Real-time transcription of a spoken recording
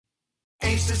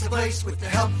Ace is the place with the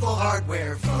helpful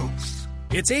hardware, folks.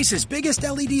 It's Ace's biggest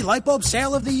LED light bulb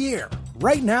sale of the year.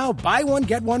 Right now, buy one,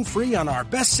 get one free on our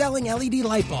best-selling LED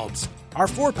light bulbs. Our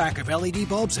 4-pack of LED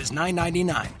bulbs is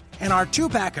 $9.99, and our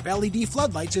 2-pack of LED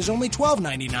floodlights is only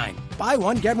 $12.99. Buy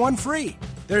one, get one free.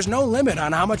 There's no limit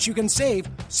on how much you can save,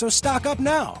 so stock up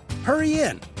now. Hurry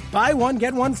in. Buy one,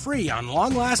 get one free on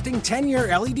long-lasting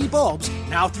 10-year LED bulbs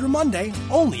now through Monday,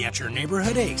 only at your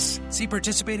neighborhood Ace. See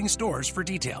participating stores for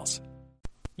details.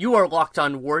 You are Locked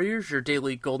On Warriors, your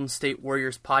daily Golden State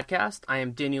Warriors podcast. I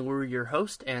am Daniel Leroux, your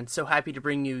host, and so happy to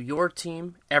bring you your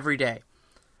team every day.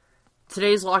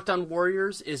 Today's Locked On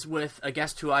Warriors is with a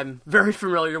guest who I'm very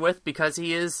familiar with because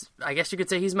he is, I guess you could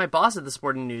say he's my boss at the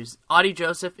Sporting News. Adi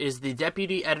Joseph is the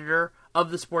deputy editor of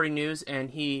the Sporting News,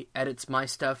 and he edits my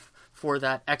stuff for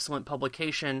that excellent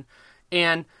publication.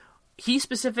 And he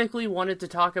specifically wanted to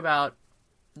talk about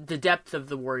the depth of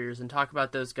the Warriors and talk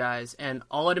about those guys, and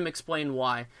I'll let him explain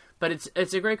why. But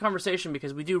it's a great conversation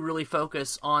because we do really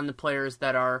focus on the players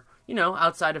that are,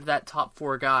 outside of that top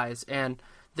 4 guys, and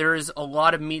there is a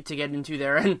lot of meat to get into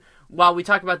there. And while we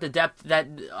talk about the depth, that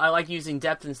I like using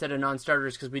depth instead of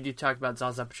non-starters because we do talk about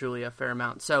Zaza Pachulia a fair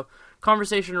amount. So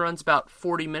conversation runs about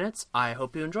 40 minutes. I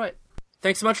hope you enjoy it.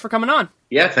 Thanks so much for coming on.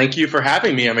 Yeah, thank you for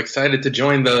having me. I'm excited to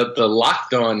join the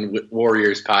Locked On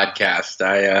Warriors podcast.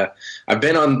 I've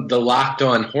been on the Locked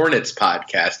On Hornets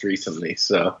podcast recently,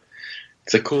 so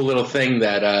it's a cool little thing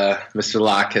that Mr.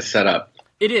 Locke has set up.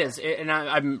 It is, and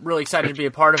I'm really excited to be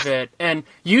a part of it. And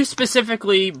you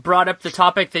specifically brought up the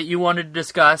topic that you wanted to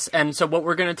discuss, and so what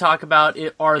we're going to talk about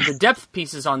are the depth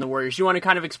pieces on the Warriors. You want to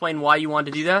kind of explain why you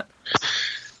wanted to do that?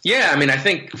 Yeah, I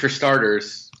think for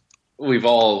starters, we've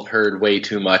all heard way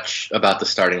too much about the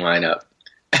starting lineup.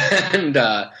 And,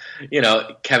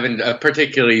 Kevin,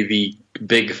 particularly the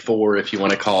big 4, if you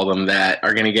want to call them that,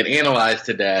 are going to get analyzed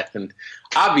to death. And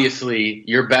obviously,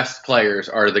 your best players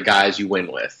are the guys you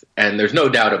win with. And there's no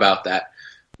doubt about that.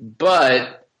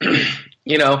 But,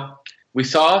 we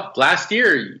saw last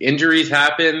year, injuries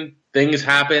happen, things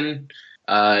happen.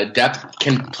 Depth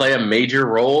can play a major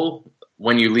role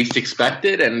when you least expect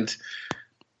it. And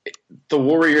the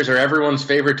Warriors are everyone's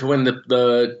favorite to win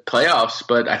the playoffs,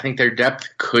 but I think their depth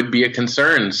could be a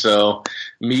concern. So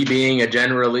me being a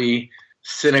generally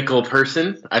cynical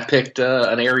person, I picked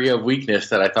an area of weakness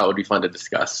that I thought would be fun to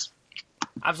discuss.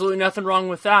 Absolutely nothing wrong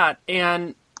with that.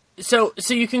 And so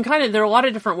you can there are a lot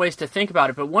of different ways to think about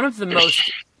it, but one of the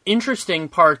most interesting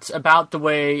parts about the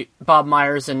way Bob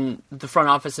Myers and the front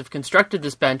office have constructed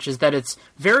this bench is that it's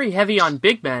very heavy on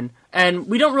big men, and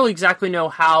we don't really exactly know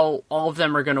how all of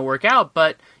them are going to work out,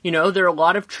 but, there are a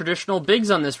lot of traditional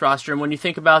bigs on this roster, and when you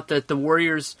think about that, the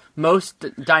Warriors' most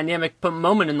dynamic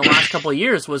moment in the last couple of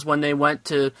years was when they went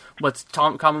to what's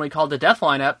commonly called the death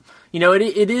lineup.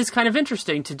 It is kind of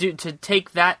interesting to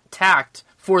take that tact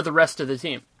for the rest of the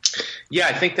team. Yeah,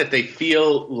 I think that they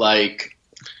feel like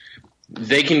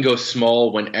they can go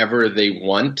small whenever they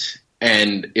want,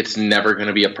 and it's never going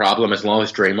to be a problem as long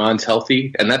as Draymond's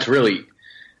healthy. And that's really,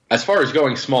 as far as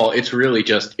going small, it's really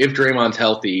just if Draymond's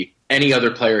healthy, any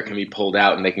other player can be pulled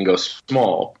out and they can go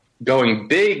small. Going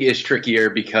big is trickier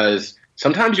because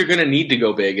sometimes you're going to need to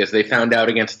go big, as they found out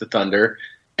against the Thunder.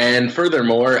 And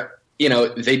furthermore,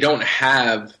 they don't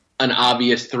have an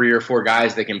obvious 3 or 4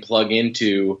 guys they can plug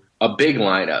into a big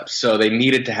lineup. So they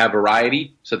needed to have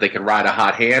variety so they could ride a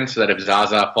hot hand so that if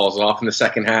Zaza falls off in the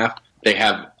second half, they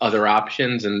have other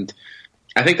options. And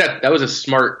I think that was a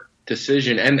smart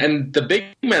decision. And the big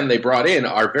men they brought in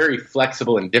are very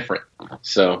flexible and different.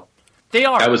 So they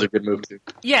are. That was a good move too.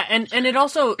 Yeah, and it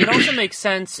also makes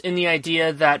sense in the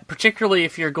idea that particularly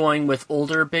if you're going with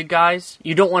older big guys,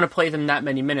 you don't want to play them that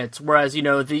many minutes. Whereas,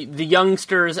 the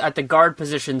youngsters at the guard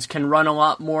positions can run a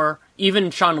lot more.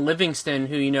 Even Sean Livingston,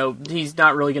 who, he's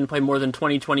not really going to play more than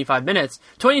 20, 25 minutes.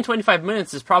 20, 25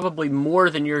 minutes is probably more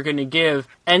than you're going to give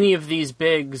any of these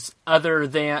bigs other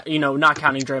than, not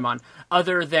counting Draymond,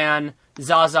 other than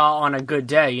Zaza on a good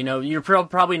day. You're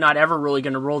probably not ever really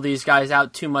going to roll these guys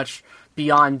out too much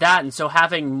beyond that, and so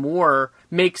having more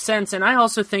makes sense. And I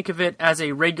also think of it as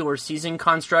a regular season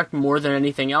construct more than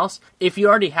anything else. If you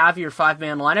already have your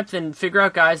 5-man lineup, then figure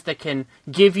out guys that can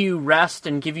give you rest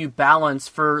and give you balance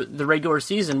for the regular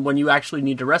season when you actually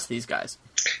need to rest these guys.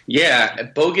 Yeah,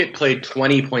 Bogut played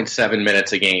 20.7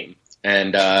 minutes a game,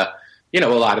 and a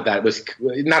lot of that was,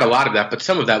 not a lot of that, but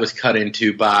some of that was cut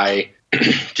into by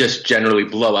just generally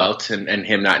blowouts and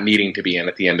him not needing to be in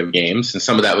at the end of games, and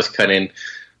some of that was cut in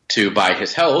to by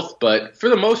his health. But for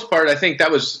the most part, I think that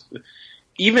was,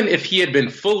 even if he had been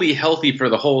fully healthy for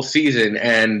the whole season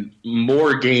and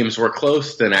more games were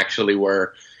close than actually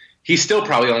were, he's still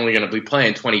probably only going to be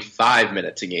playing 25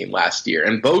 minutes a game last year.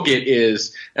 And Bogut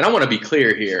is, and I want to be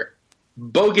clear here,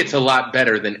 Bogut's a lot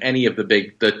better than any of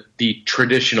the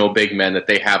traditional big men that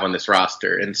they have on this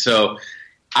roster. And so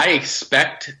I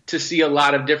expect to see a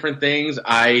lot of different things.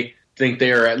 I think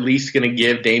they are at least going to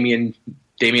give Damian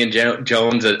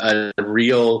Jones a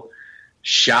real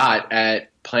shot at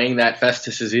playing that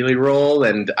Festus Ezeli role,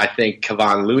 and I think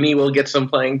Kevon Looney will get some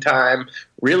playing time.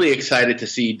 Really excited to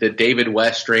see the David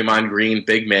West, Draymond Green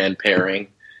big man pairing.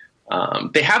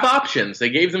 They have options. They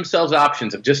gave themselves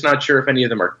options. I'm just not sure if any of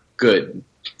them are good.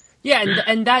 Yeah,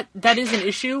 and that is an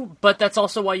issue, but that's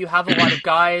also why you have a lot of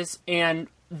guys and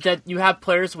that you have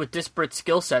players with disparate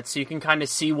skill sets, so you can kind of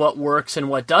see what works and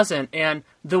what doesn't. And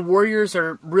the Warriors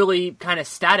are really kind of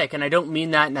static, and I don't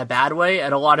mean that in a bad way,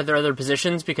 at a lot of their other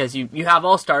positions, because you have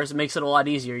all-stars. It makes it a lot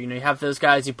easier. You have those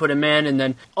guys, you put them in, and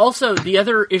then also the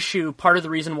other issue, part of the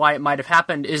reason why it might have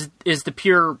happened is the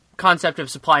pure concept of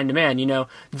supply and demand.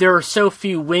 There are so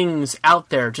few wings out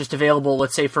there just available,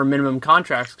 let's say, for minimum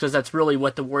contracts, because that's really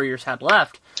what the Warriors had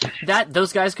left, that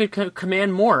those guys could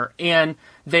command more. And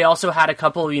they also had a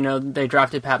couple, they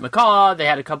drafted Pat McCaw, they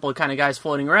had a couple of kind of guys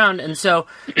floating around, and so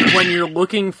when you're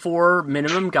looking for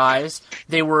minimum guys,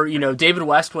 they were, David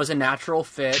West was a natural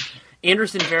fit.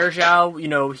 Anderson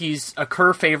Varejao, he's a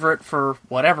Kerr favorite for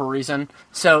whatever reason.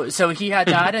 So he had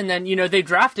that, and then, they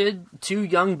drafted 2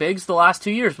 young bigs the last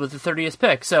 2 years with the 30th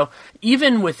pick. So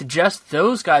even with just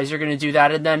those guys, you're going to do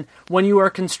that. And then when you are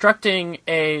constructing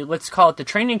let's call it the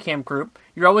training camp group,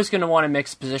 you're always going to want to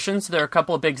mix positions. There are a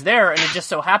couple of bigs there, and it just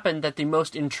so happened that the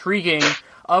most intriguing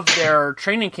of their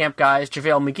training camp guys,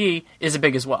 JaVale McGee, is a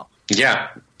big as well. Yeah.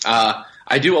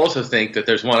 I do also think that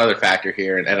there's one other factor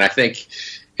here, and I think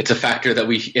it's a factor that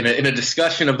we, in a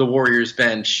discussion of the Warriors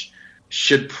bench,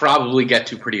 should probably get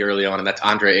to pretty early on, and that's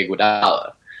Andre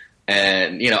Iguodala.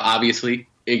 And, obviously,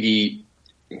 Mr.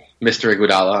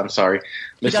 Iguodala, I'm sorry.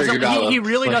 Mr. Iguodala. He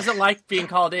really doesn't like being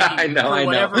called Iggy for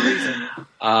whatever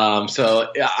reason.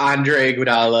 So Andre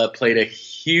Iguodala played a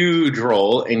huge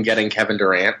role in getting Kevin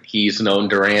Durant. He's known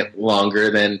Durant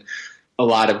longer than a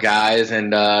lot of guys,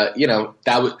 and,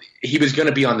 he was going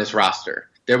to be on this roster.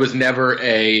 There was never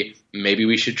maybe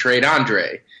we should trade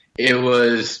Andre. It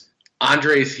was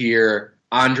Andre's here.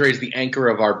 Andre's the anchor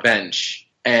of our bench.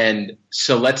 And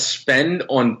so let's spend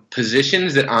on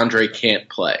positions that Andre can't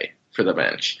play for the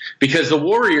bench. Because the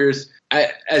Warriors,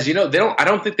 as you know, I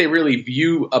don't think they really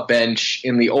view a bench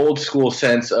in the old school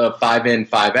sense of 5 in,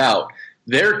 5 out.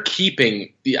 They're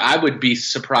keeping I would be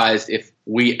surprised if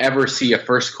we ever see a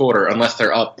first quarter, unless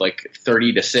they're up like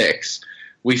 30-6.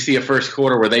 We see a first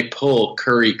quarter where they pull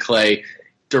Curry, Clay,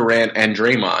 Durant, and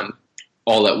Draymond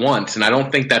all at once. And I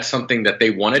don't think that's something that they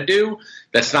want to do.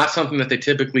 That's not something that they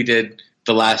typically did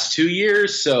the last 2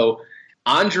 years. So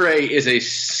Andre is a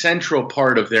central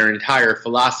part of their entire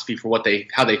philosophy for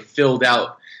how they filled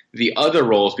out the other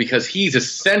roles, because he's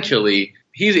essentially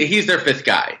he's their 5th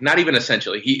guy. Not even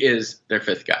essentially. He is their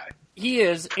 5th guy. He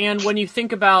is, and when you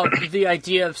think about the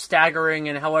idea of staggering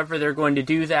and however they're going to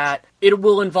do that, it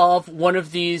will involve one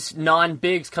of these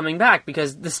non-bigs coming back,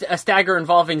 because a stagger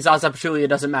involving Zaza Pachulia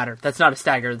doesn't matter. That's not a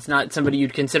stagger. It's not somebody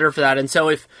you'd consider for that. And so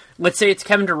if, let's say it's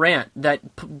Kevin Durant that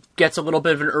gets a little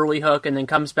bit of an early hook and then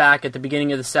comes back at the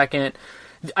beginning of the second,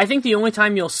 I think the only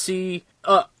time you'll see,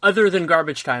 other than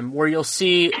garbage time, where you'll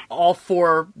see all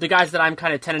 4, the guys that I'm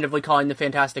kind of tentatively calling the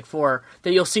Fantastic Four,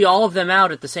 that you'll see all of them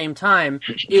out at the same time,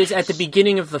 is at the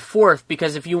beginning of the 4th,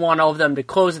 because if you want all of them to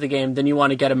close the game, then you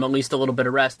want to get them at least a little bit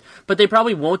of rest. But they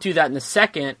probably won't do that in the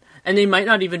 2nd, and they might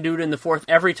not even do it in the 4th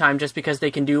every time, just because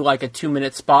they can do like a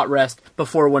 2-minute spot rest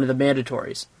before one of the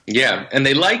mandatories. Yeah, and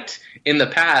they liked in the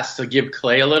past to give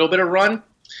Clay a little bit of run,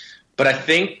 but I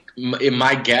think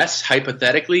my guess,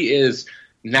 hypothetically, is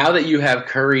now that you have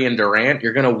Curry and Durant,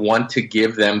 you're going to want to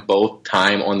give them both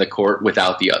time on the court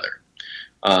without the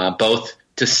other, both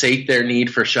to sate their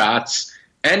need for shots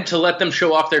and to let them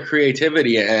show off their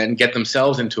creativity and get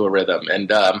themselves into a rhythm.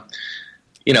 And,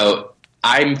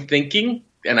 I'm thinking,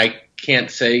 and I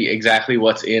can't say exactly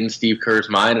what's in Steve Kerr's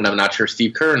mind, and I'm not sure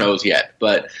Steve Kerr knows yet,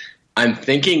 but I'm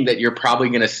thinking that you're probably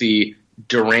going to see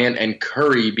Durant and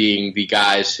Curry being the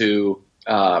guys who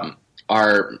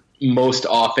are most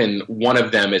often, one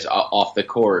of them is off the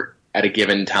court at a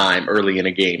given time early in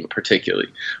a game, particularly.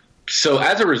 So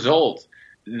as a result,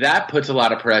 that puts a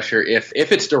lot of pressure. If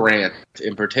it's Durant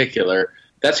in particular,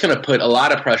 that's going to put a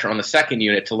lot of pressure on the second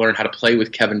unit to learn how to play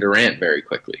with Kevin Durant very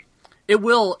quickly. It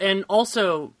will, and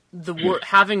also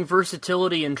having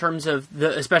versatility in terms of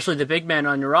especially the big men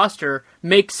on your roster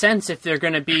makes sense if they're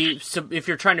going to be, if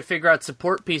you're trying to figure out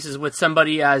support pieces with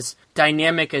somebody as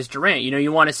dynamic as Durant.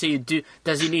 You want to see,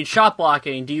 does he need shot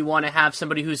blocking? Do you want to have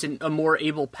somebody who's a more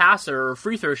able passer or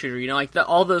free throw shooter?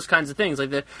 All those kinds of things.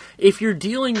 If you're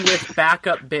dealing with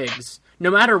backup bigs, no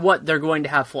matter what, they're going to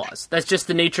have flaws. That's just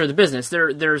the nature of the business.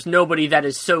 There's nobody that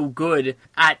is so good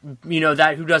at,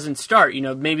 that who doesn't start.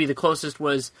 Maybe the closest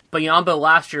was Biyombo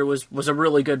last year was a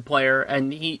really good player,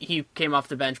 and he came off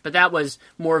the bench, but that was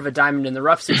more of a diamond in the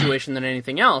rough situation than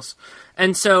anything else.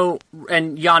 And so,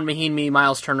 and Jan Mahinmi,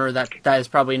 Miles Turner, that is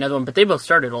probably another one, but they both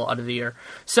started a lot of the year.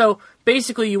 So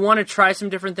basically, you want to try some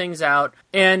different things out,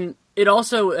 and it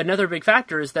also, another big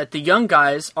factor is that the young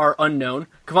guys are unknown.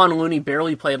 Kevon Looney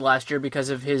barely played last year because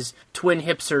of his twin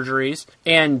hip surgeries,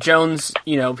 and Jones,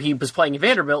 he was playing at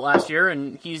Vanderbilt last year,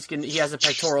 and he has a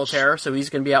pectoral tear, so he's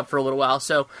going to be out for a little while.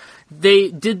 So they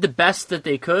did the best that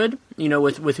they could,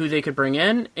 with who they could bring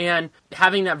in, and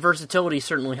having that versatility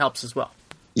certainly helps as well.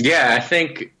 Yeah, I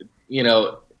think,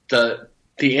 the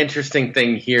interesting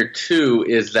thing here too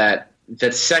is that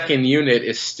second unit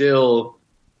is still,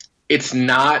 it's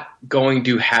not going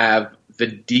to have the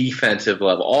defensive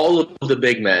level, all of the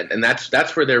big men, and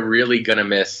that's where they're really going to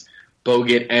miss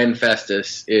Bogut and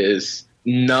Festus, is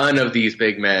none of these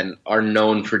big men are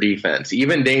known for defense.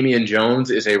 Even Damian Jones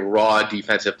is a raw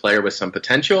defensive player with some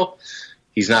potential.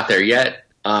 He's not there yet.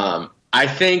 I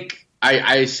think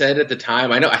I said at the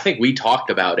time, I think we talked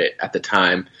about it at the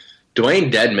time, Dwayne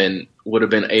Dedmon would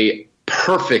have been a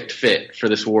perfect fit for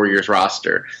this Warriors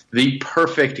roster. The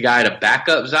perfect guy to back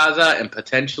up Zaza and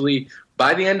potentially,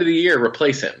 by the end of the year,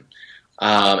 replace him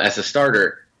as a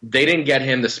starter. They didn't get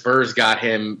him. The Spurs got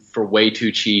him for way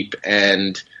too cheap.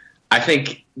 And I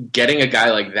think getting a guy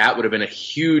like that would have been a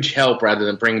huge help rather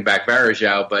than bringing back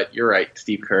Varejao. But you're right,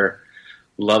 Steve Kerr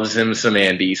loves him some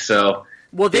Andy. So,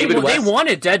 well, they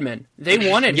wanted Dedmon. They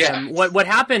wanted him. What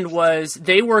happened was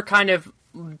they were kind of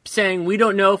saying, we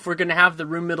don't know if we're going to have the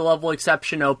room middle level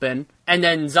exception open, and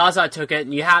then Zaza took it,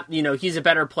 and he's a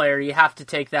better player, you have to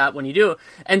take that when you do.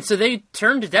 And so they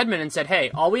turned to Dedmon and said,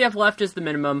 hey, all we have left is the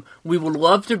minimum, we would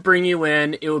love to bring you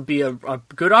in, it would be a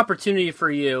good opportunity for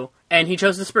you. And he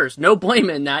chose the Spurs. No blame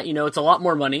in that. It's a lot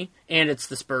more money, and it's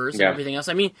the Spurs and everything else.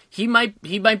 I mean, he might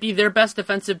be their best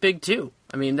defensive big too.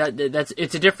 I mean,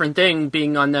 it's a different thing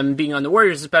being on the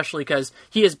Warriors, especially because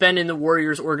he has been in the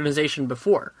Warriors organization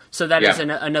before. So that is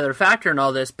another factor in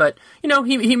all this. But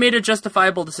he made a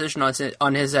justifiable decision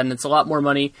on his end. It's a lot more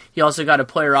money. He also got a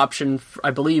player option,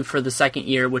 I believe, for the second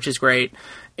year, which is great.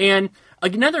 And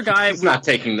another guy, he's not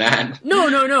taking that.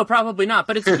 No, probably not.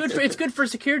 But it's good. It's good for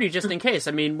security, just in case.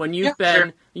 I mean, when you've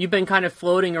been kind of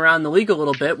floating around the league a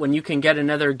little bit, when you can get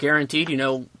another guaranteed,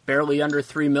 barely under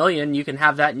 $3 million, you can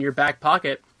have that in your back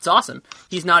pocket. It's awesome.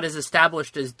 He's not as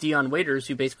established as Dion Waiters,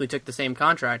 who basically took the same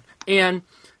contract. And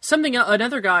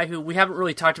another guy who we haven't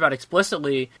really talked about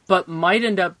explicitly, but might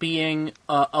end up being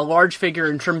a large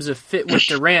figure in terms of fit with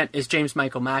Durant, is James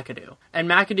Michael McAdoo. And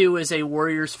McAdoo is a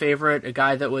Warriors favorite, a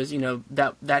guy that was,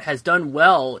 that has done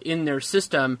well in their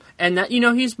system, and that,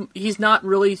 he's not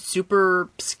really super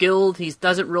skilled. He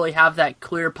doesn't really have that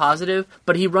clear positive,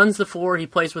 but he runs the floor, he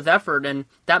plays with effort, and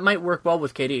that might work well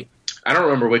with KD. I don't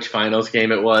remember which finals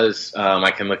game it was.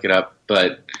 I can look it up,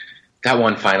 but that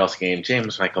one finals game,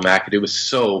 James Michael McAdoo was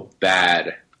so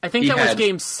bad. I think was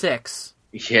Game 6.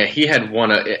 Yeah, he had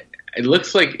one. It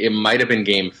looks like it might have been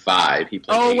Game 5. He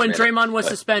played when Draymond was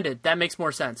suspended. That makes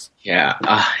more sense. Yeah,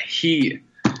 he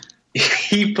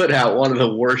put out one of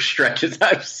the worst stretches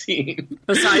I've seen.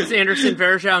 Besides Anderson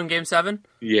Varejao in Game 7?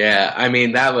 Yeah, I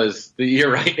mean,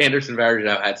 you're right, Anderson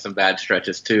Varejao had some bad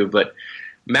stretches too, but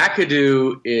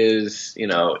McAdoo is,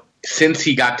 since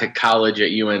he got to college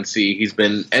at UNC, he's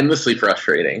been endlessly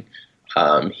frustrating.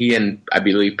 He and, I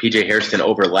believe, PJ Hairston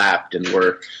overlapped and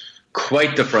were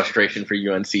quite the frustration for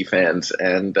UNC fans.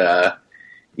 And,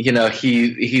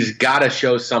 he's got to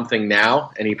show something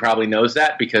now, and he probably knows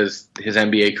that because his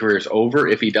NBA career is over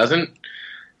if he doesn't.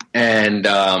 And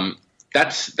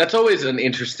that's always an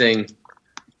interesting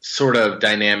sort of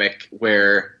dynamic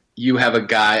where you have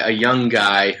a young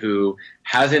guy who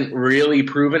hasn't really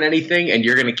proven anything, and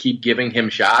you're going to keep giving him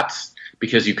shots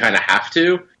because you kind of have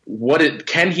to.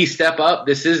 Can he step up?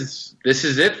 This is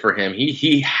it for him.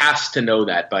 He has to know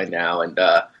that by now, and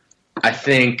I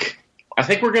think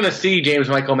we're going to see James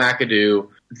Michael McAdoo.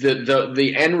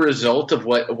 The end result of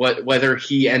whether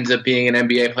he ends up being an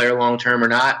NBA player long term or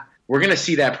not, we're going to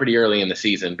see that pretty early in the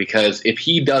season, because if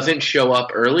he doesn't show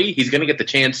up early, he's going to get the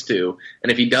chance to,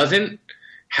 and if he doesn't,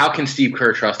 how can Steve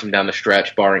Kerr trust him down the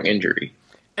stretch, barring injury?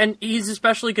 And he's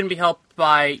especially going to be helped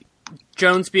by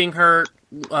Jones being hurt,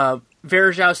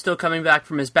 Varejao still coming back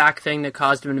from his back thing that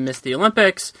caused him to miss the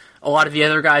Olympics. A lot of the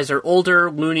other guys are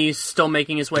older. Looney's still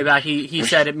making his way back. He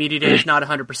said at media day he's not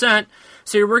 100%.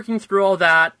 So you're working through all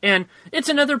that. And it's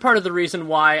another part of the reason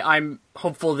why I'm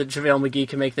hopeful that JaVale McGee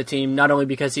can make the team, not only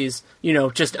because he's,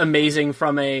 just amazing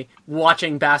from a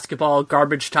watching basketball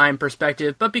garbage time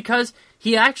perspective, but because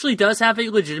he actually does have a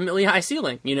legitimately high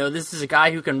ceiling. This is a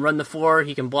guy who can run the floor,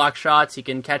 he can block shots, he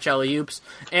can catch alley-oops,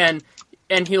 and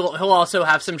he'll also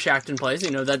have some Shackton plays.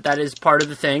 That is part of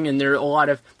the thing, and there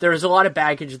is a lot of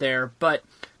baggage there. But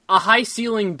a high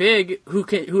ceiling big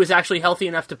who is actually healthy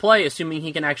enough to play, assuming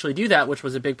he can actually do that, which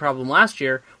was a big problem last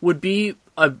year, would be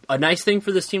a nice thing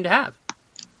for this team to have.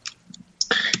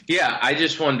 Yeah, I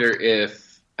just wonder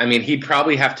he'd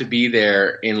probably have to be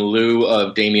there in lieu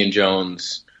of Damian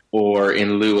Jones or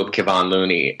in lieu of Kevon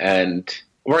Looney,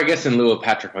 or I guess in lieu of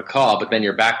Patrick McCaw, but then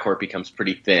your backcourt becomes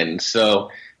pretty thin. So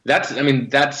that's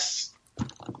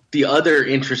the other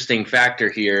interesting factor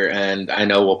here, and I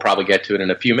know we'll probably get to it in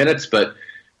a few minutes, but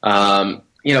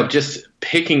just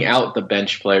picking out the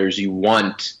bench players you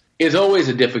want is always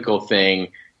a difficult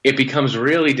thing. It becomes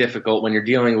really difficult when you're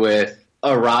dealing with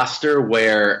a roster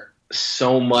where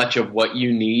so much of what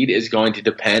you need is going to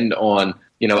depend on,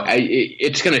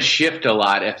 it's going to shift a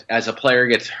lot as a player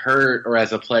gets hurt or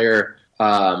as a player,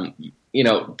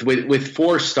 with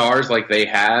 4 stars like they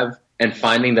have, and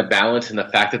finding the balance and the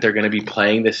fact that they're going to be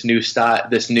playing this new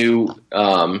sort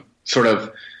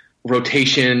of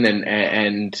rotation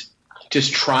and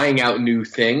just trying out new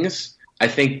things. I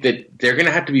think that they're going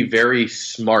to have to be very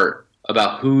smart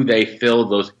about who they fill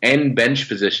those end bench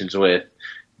positions with,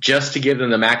 just to give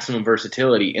them the maximum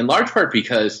versatility, in large part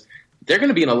because they're going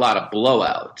to be in a lot of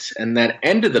blowouts, and that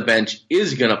end of the bench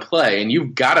is going to play, and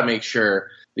you've got to make sure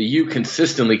that you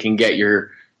consistently can get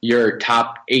your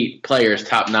top 8 players,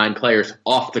 top 9 players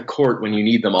off the court when you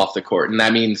need them off the court. And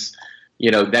that means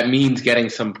getting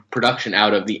some production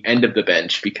out of the end of the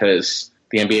bench, because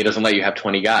the NBA doesn't let you have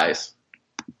 20 guys.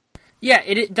 Yeah,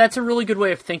 that's a really good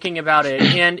way of thinking about it,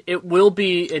 and it will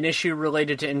be an issue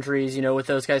related to injuries, with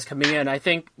those guys coming in. I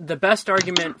think the best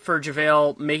argument for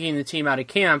JaVale making the team out of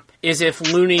camp is if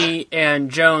Looney and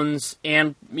Jones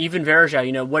and even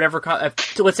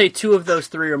Varejao, let's say 2 of those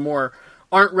 3 or more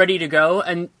aren't ready to go,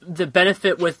 and the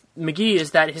benefit with McGee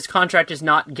is that his contract is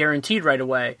not guaranteed right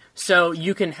away. So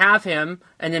you can have him,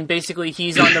 and then basically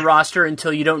he's on the roster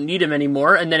until you don't need him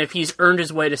anymore, and then if he's earned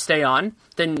his way to stay on,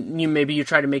 then you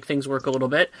try to make things work a little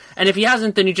bit. And if he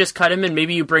hasn't, then you just cut him, and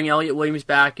maybe you bring Elliot Williams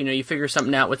back, you figure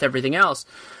something out with everything else.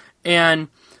 And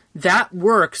that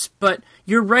works, but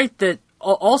you're right that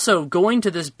also going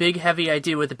to this big, heavy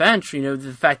idea with the bench,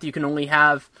 the fact that you can only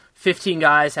have 15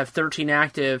 guys, have 13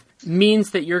 active,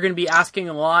 means that you're going to be asking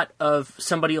a lot of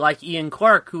somebody like Ian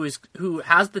Clark, who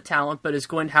has the talent, but is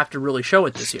going to have to really show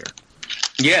it this year.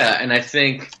 Yeah, and I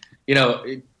think,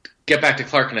 get back to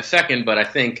Clark in a second, but I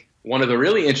think one of the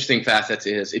really interesting facets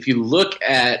is if you look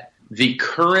at the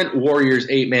current Warriors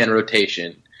 8-man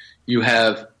rotation, you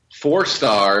have 4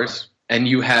 stars and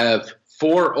you have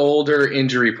 4 older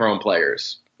injury-prone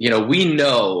players. We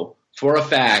know for a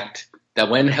fact that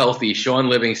when healthy, Sean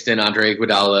Livingston, Andre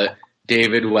Iguodala,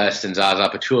 David West, and Zaza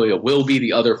Pachulia will be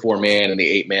the other 4-man in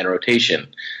the 8-man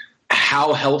rotation.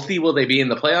 How healthy will they be in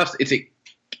the playoffs?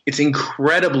 It's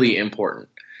incredibly important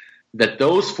that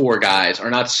those 4 guys are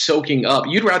not soaking up.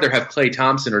 You'd rather have Klay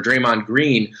Thompson or Draymond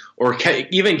Green or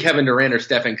even Kevin Durant or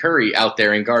Stephen Curry out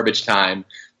there in garbage time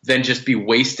than just be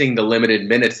wasting the limited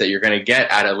minutes that you're going to get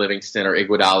out of Livingston or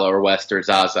Iguodala or West or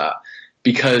Zaza,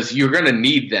 because you're going to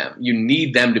need them. You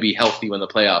need them to be healthy when the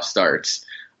playoff starts,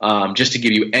 just to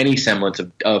give you any semblance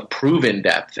of proven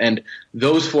depth. And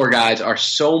those 4 guys are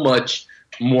so much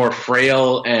more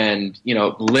frail and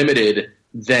limited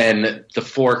than the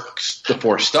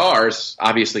four stars.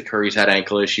 Obviously, Curry's had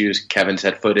ankle issues, Kevin's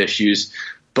had foot issues,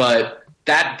 but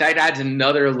that adds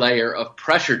another layer of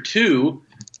pressure too.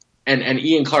 And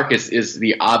Ian Clark is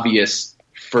the obvious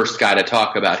first guy to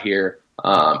talk about here.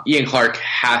 Ian Clark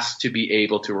has to be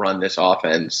able to run this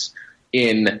offense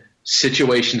in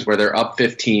situations where they're up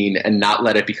 15 and not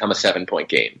let it become a 7-point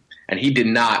game. And he did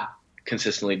not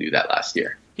consistently do that last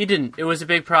year. He didn't. It was a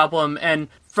big problem. And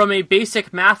from a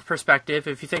basic math perspective,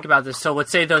 if you think about this, so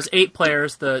let's say those 8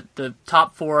 players, the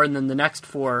top 4 and then the next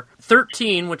 4,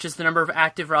 13, which is the number of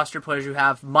active roster players you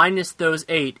have, minus those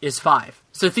 8 is 5.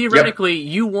 So theoretically,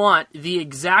 you want the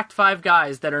exact 5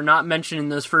 guys that are not mentioned in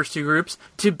those first 2 groups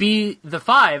to be the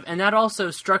 5. And that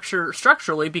also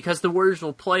structurally, because the Warriors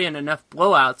will play in enough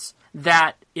blowouts,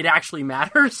 that it actually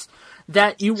matters,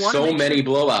 that you want so many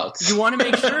blowouts. You want to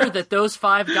make sure that those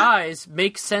 5 guys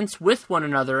make sense with one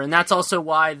another, and that's also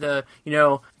why the,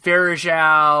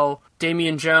 Varejao,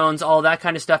 Damian Jones, all that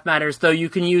kind of stuff matters, though you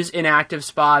can use inactive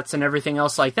spots and everything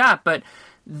else like that, but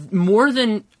more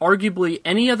than arguably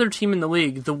any other team in the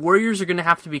league, the Warriors are going to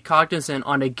have to be cognizant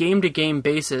on a game-to-game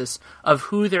basis of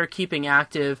who they're keeping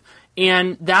active,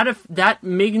 and that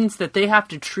means that they have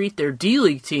to treat their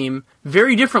D-League team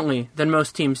very differently than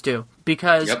most teams do,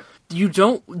 because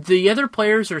the other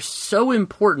players are so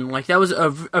important. Like, that was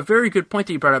a very good point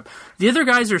that you brought up. The other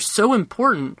guys are so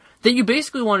important that you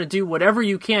basically want to do whatever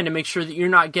you can to make sure that you're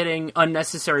not getting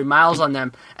unnecessary miles on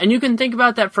them. And you can think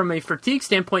about that from a fatigue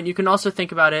standpoint. You can also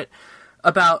think about it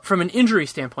from an injury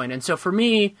standpoint. And so for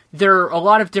me, there are a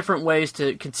lot of different ways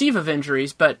to conceive of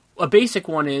injuries, but a basic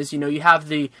one is, you have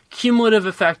the cumulative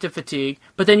effect of fatigue,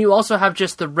 but then you also have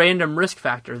just the random risk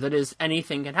factor. That is,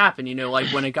 anything can happen.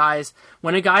 Like when a guy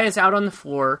is out on the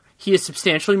floor, he is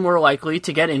substantially more likely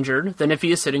to get injured than if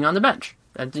he is sitting on the bench.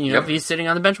 If he's sitting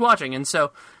on the bench watching. And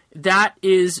so that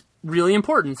is really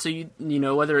important. So,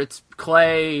 whether it's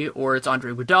Clay or it's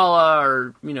Andre Iguodala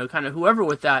or, kind of whoever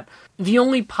with that, the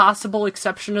only possible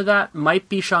exception to that might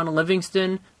be Sean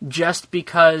Livingston, just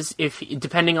because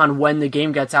depending on when the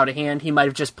game gets out of hand, he might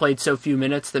have just played so few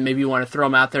minutes that maybe you want to throw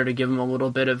him out there to give him a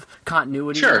little bit of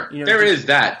continuity. Sure, there is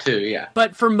that too, yeah.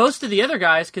 But for most of the other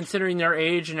guys, considering their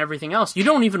age and everything else, you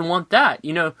don't even want that.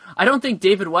 I don't think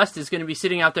David West is going to be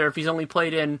sitting out there if he's only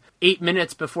played in 8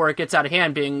 minutes before it gets out of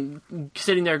hand,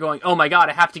 sitting there going, oh my God,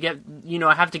 I have to get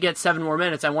 7 more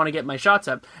minutes. I want to get my shots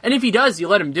up. And if he does, you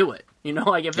let him do it. If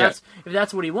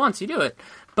that's what he wants, you do it.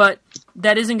 But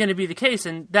that isn't going to be the case,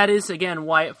 and that is, again,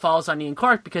 why it falls on Ian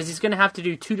Clark, because he's going to have to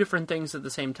do 2 different things at the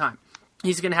same time.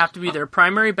 He's going to have to be their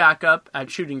primary backup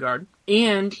at shooting guard,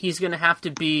 and he's going to have to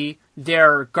be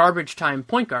their garbage time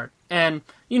point guard. And,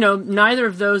 neither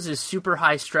of those is super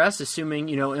high stress, assuming,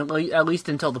 at least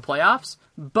until the playoffs.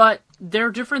 But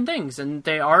they're different things, and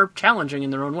they are challenging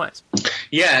in their own ways.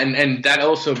 Yeah, and that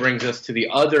also brings us to the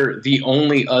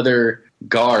only other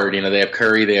guard. They have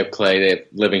Curry, they have Clay, they have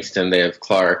Livingston, they have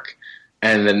Clark,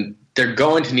 and then they're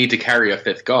going to need to carry a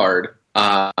 5th guard.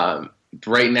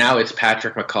 Right now it's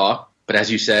Patrick McCaw, but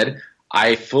as you said,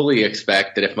 I fully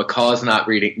expect that if McCaw is not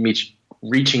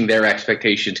reaching their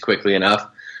expectations quickly enough,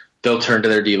 they'll turn to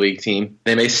their D-League team.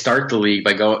 They may start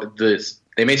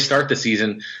the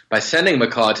season by sending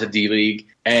McCaw to D-League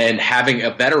and having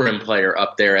a veteran player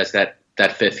up there as that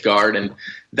 5th guard, and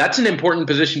that's an important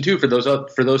position too for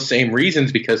those same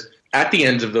reasons, because at the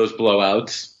ends of those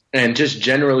blowouts, and just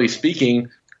generally speaking,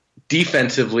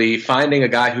 defensively, finding a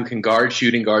guy who can guard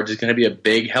shooting guards is going to be a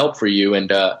big help for you,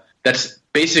 and that's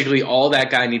basically all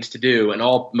that guy needs to do. And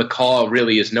all McCaw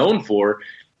really is known for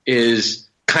is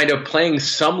kind of playing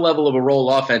some level of a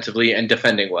role offensively and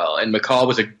defending well. And McCaw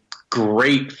was a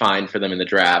great find for them in the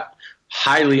draft.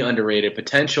 Highly underrated,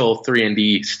 potential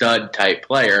 3-and-D stud type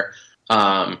player.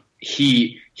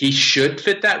 He should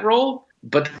fit that role,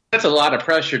 but that's a lot of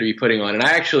pressure to be putting on. And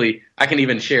I can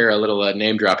even share a little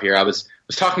name drop here. I was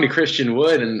talking to Christian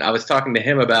Wood, and I was talking to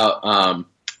him about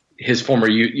his former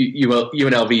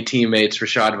UNLV teammates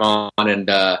Rashad Vaughn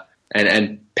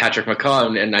and Patrick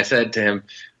McCaw, and I said to him,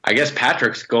 I guess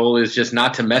Patrick's goal is just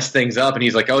not to mess things up, and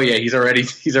he's like, oh yeah, he's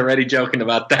already joking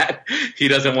about that. He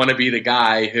doesn't want to be the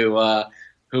guy who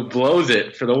blows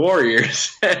it for the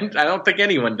Warriors, and I don't think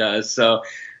anyone does. So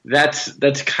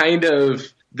that's kind of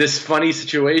this funny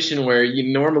situation where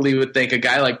you normally would think a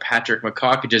guy like Patrick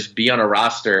McCaw could just be on a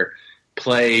roster,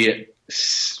 play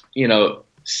 6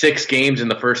 games in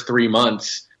the first 3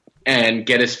 months, and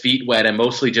get his feet wet, and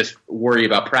mostly just worry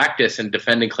about practice and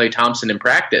defending Klay Thompson in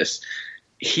practice.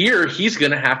 Here, he's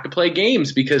going to have to play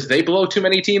games because they blow too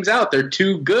many teams out. They're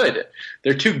too good.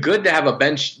 They're too good to have a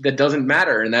bench that doesn't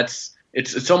matter, and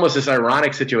it's almost this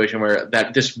ironic situation where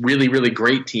this really, really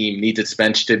great team needs its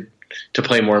bench to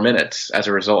play more minutes as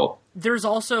a result. There's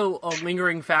also a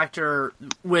lingering factor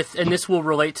and this will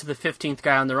relate to the 15th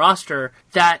guy on the roster,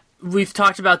 that we've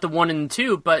talked about the 1 and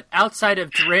 2, but outside of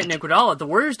Durant and Iguodala, the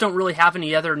Warriors don't really have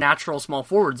any other natural small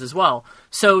forwards as well.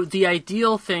 So the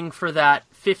ideal thing for that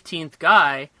 15th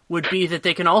guy would be that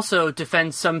they can also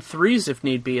defend some threes if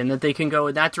need be, and that they can go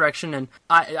in that direction. And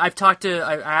I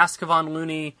asked Kevon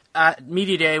Looney at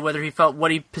Media Day whether he felt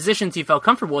positions he felt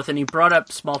comfortable with, and he brought up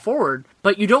small forward.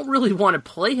 But you don't really want to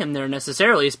play him there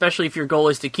necessarily, especially if your goal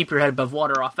is to keep your head above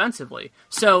water offensively.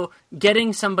 So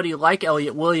getting somebody like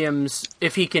Elliot Williams,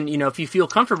 if he can, if you feel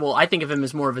comfortable, I think of him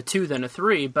as more of a 2 than a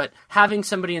 3. But having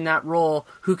somebody in that role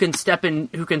who can step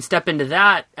into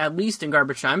that at least in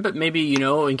garbage time, but maybe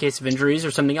in case of injuries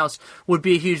or something else, would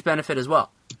be a huge benefit as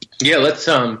well. Yeah, let's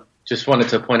just wanted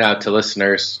to point out to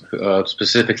listeners,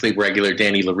 specifically regular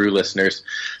Danny LaRue listeners,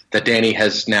 that Danny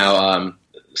has now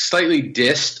slightly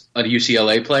dissed a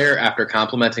UCLA player after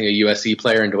complimenting a USC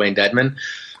player in Dwayne Dedman.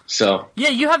 So yeah,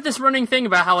 you have this running thing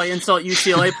about how I insult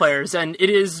UCLA players, and it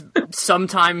is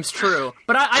sometimes true.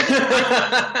 But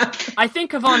I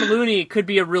think Kevon Looney could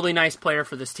be a really nice player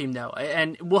for this team, though,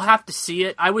 and we'll have to see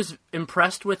it. I was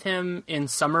impressed with him in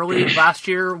Summer League last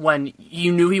year when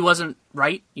you knew he wasn't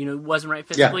right. You know, he wasn't right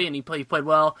physically, and he played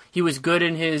well. He was good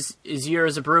in his year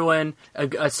as a Bruin,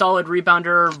 a solid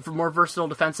rebounder, more versatile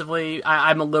defensively.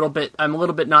 I'm a little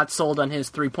bit not sold on his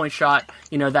 3-point shot.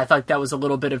 You know, I thought that was a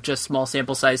little bit of just small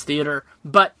sample size theater,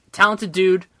 but talented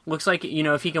dude. Looks like, you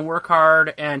know, if he can work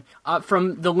hard, and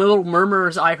from the little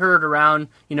murmurs I heard around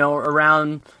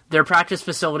their practice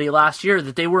facility last year,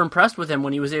 that they were impressed with him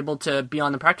when he was able to be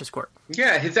on the practice court.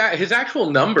 Yeah, his actual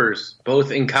numbers,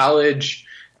 both in college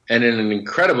and in an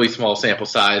incredibly small sample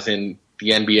size in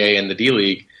the NBA and the D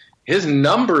League, his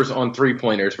numbers on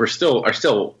 3-pointers are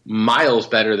still miles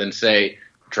better than, say,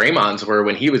 Draymond's were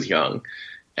when he was young.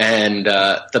 And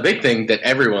the big thing that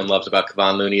everyone loves about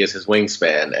Kevon Looney is his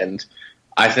wingspan, and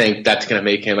I think that's going to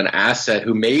make him an asset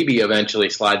who maybe eventually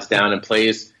slides down and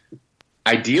plays.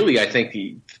 Ideally, I think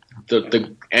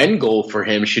the end goal for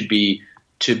him should be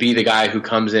to be the guy who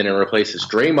comes in and replaces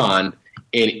Draymond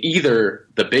in either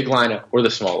the big lineup or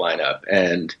the small lineup.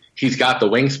 And he's got the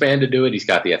wingspan to do it. He's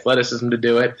got the athleticism to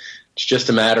do it. It's just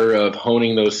a matter of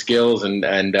honing those skills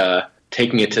and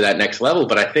taking it to that next level.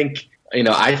 But I think, you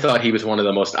know, I thought he was one of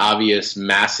the most obvious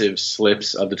massive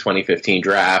slips of the 2015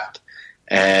 draft.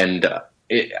 And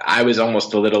I was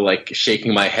almost a little like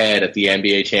shaking my head at the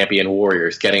NBA champion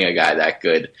Warriors getting a guy that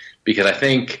good, because I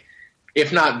think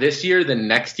if not this year, then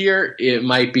next year it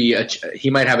might be he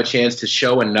might have a chance to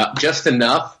show just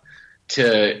enough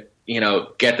to, you know,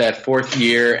 get that fourth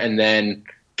year and then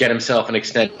get himself an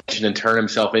extension and turn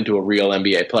himself into a real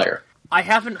NBA player. I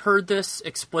haven't heard this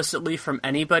explicitly from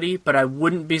anybody, but I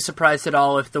wouldn't be surprised at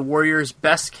all if the Warriors'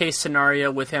 best case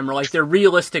scenario with him, or like their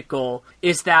realistic goal,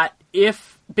 is that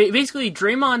if basically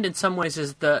Draymond in some ways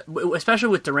is especially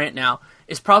with Durant now,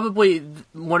 is probably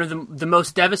one of the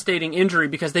most devastating injury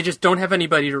because they just don't have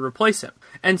anybody to replace him.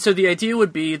 And so the idea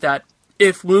would be that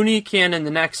if Looney can in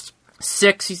the next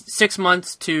 6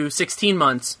 months to 16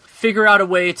 months figure out a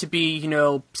way to be, you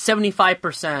know,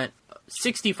 75%,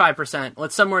 65%,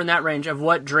 let's somewhere in that range of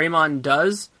what Draymond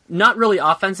does, not really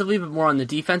offensively, but more on the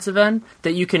defensive end,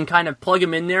 that you can kind of plug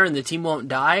him in there and the team won't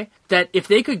die, that if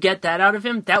they could get that out of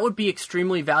him, that would be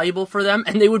extremely valuable for them,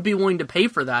 and they would be willing to pay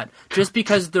for that, just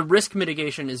because the risk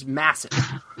mitigation is massive.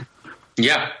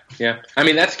 Yeah. I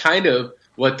mean, that's kind of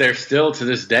what they're still to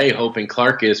this day hoping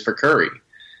Clark is for Curry.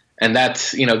 And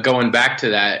that's, you know, going back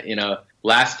to that, you know,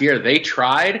 last year they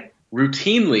tried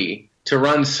routinely to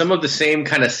run some of the same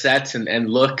kind of sets and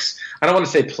looks. I don't want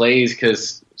to say plays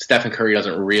because Stephen Curry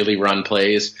doesn't really run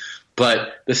plays,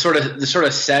 but the sort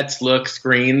of sets, looks,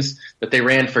 screens that they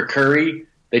ran for Curry,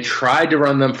 they tried to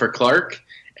run them for Clark,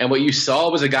 and what you saw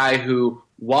was a guy who,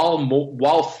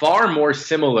 while far more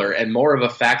similar and more of a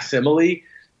facsimile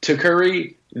to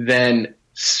Curry than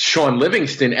Sean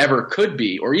Livingston ever could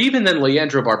be, or even than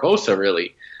Leandro Barbosa,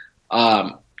 really,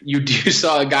 you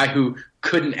saw a guy who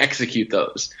couldn't execute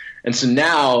those. And so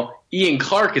now Ian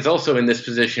Clark is also in this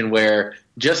position where,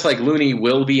 just like Looney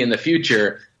will be in the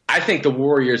future, I think the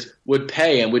Warriors would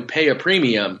pay a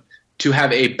premium to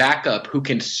have a backup who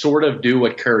can sort of do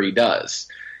what Curry does.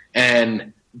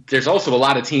 And there's also a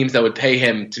lot of teams that would pay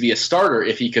him to be a starter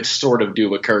if he could sort of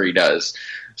do what Curry does.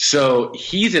 So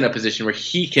he's in a position where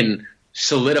he can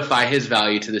solidify his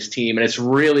value to this team, and it's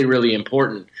really, really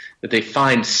important that they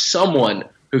find someone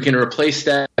who can replace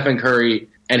Stephen Curry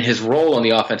and his role on the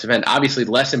offensive end. Obviously,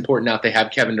 less important now that they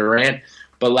have Kevin Durant,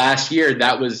 but last year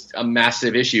that was a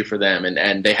massive issue for them,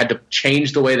 and they had to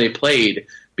change the way they played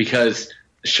because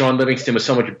Sean Livingston was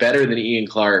so much better than Ian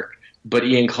Clark, but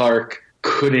Ian Clark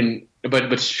couldn't.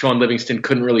 But Sean Livingston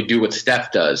couldn't really do what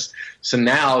Steph does. So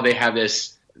now they have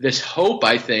this hope,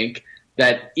 I think,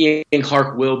 that Ian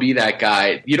Clark will be that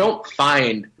guy. You don't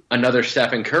find another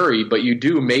Stephen Curry, but you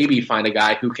do maybe find a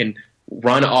guy who can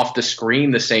run off the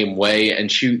screen the same way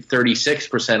and shoot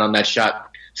 36% on that shot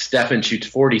Stephen shoots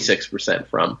 46%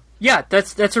 from. Yeah,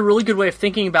 that's a really good way of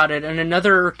thinking about it. And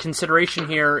another consideration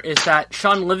here is that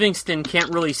Sean Livingston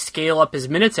can't really scale up his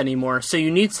minutes anymore. So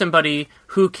you need somebody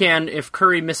who can, if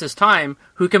Curry misses time,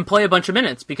 who can play a bunch of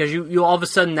minutes, because you all of a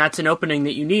sudden that's an opening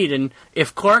that you need. And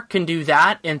if Clark can do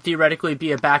that and theoretically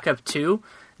be a backup too,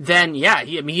 then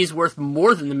he's worth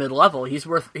more than the mid-level. He's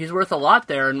worth a lot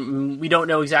there, and we don't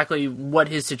know exactly what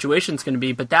his situation's going to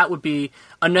be, but that would be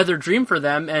another dream for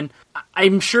them, and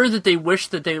I'm sure that they wish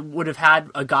that they would have had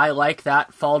a guy like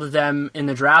that fall to them in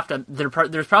the draft.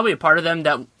 There's probably a part of them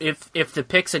that if the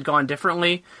picks had gone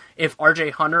differently, if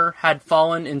RJ Hunter had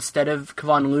fallen instead of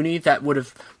Kevon Looney, that would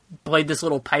have played this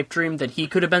little pipe dream that he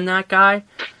could have been that guy.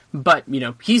 But,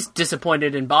 he's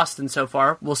disappointed in Boston so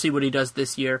far. We'll see what he does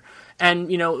this year. And,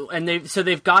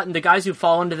 they've gotten the guys who've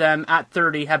fallen to them at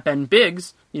 30 have been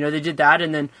bigs. They did that.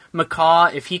 And then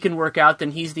McCaw, if he can work out,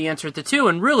 then he's the answer at the 2.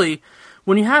 And really,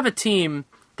 when you have a team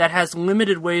that has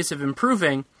limited ways of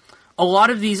improving, a lot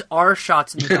of these are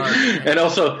shots in the dark. And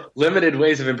also limited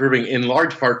ways of improving in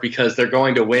large part because they're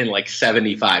going to win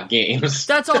 75 games.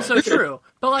 That's also true.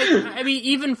 But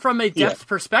even from a depth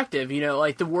perspective,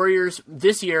 the Warriors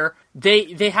this year,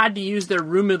 they had to use their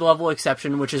room mid-level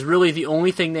exception, which is really the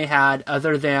only thing they had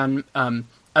other than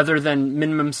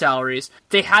minimum salaries.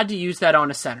 They had to use that on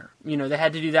a center. They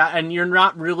had to do that, and you're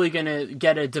not really going to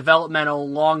get a developmental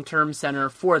long-term center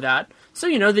for that. So,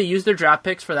 they used their draft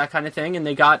picks for that kind of thing, and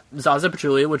they got Zaza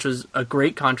Pachulia, which was a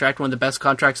great contract, one of the best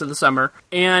contracts of the summer.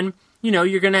 And,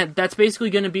 that's basically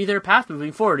going to be their path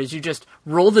moving forward, is you just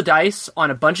roll the dice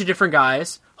on a bunch of different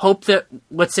guys, hope that,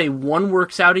 let's say, one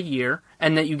works out a year,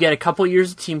 and that you get a couple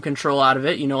years of team control out of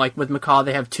it. Like with McCaw,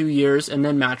 they have 2 years and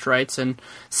then match rights, and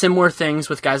similar things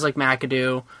with guys like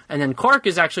McAdoo. And then Clark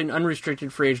is actually an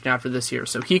unrestricted free agent after this year,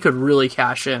 so he could really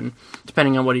cash in,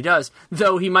 depending on what he does.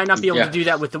 Though he might not be able to do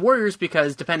that with the Warriors,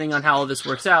 because depending on how all this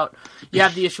works out, you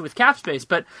have the issue with cap space.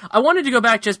 But I wanted to go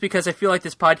back just because I feel like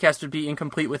this podcast would be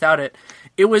incomplete without it.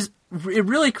 It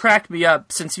really cracked me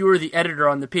up, since you were the editor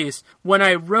on the piece, when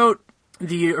I wrote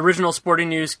the original Sporting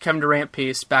News Kevin Durant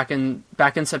piece back in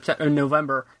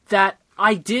November, that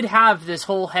I did have this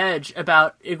whole hedge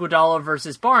about Iguodala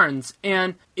versus Barnes,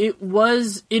 and it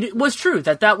was true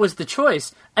that was the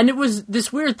choice. And it was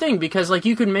this weird thing, because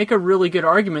you could make a really good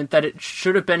argument that it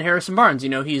should have been Harrison Barnes.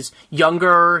 He's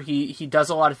younger, he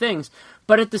does a lot of things.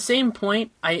 But at the same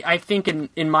point, I think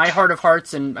in my heart of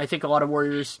hearts, and I think a lot of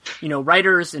Warriors,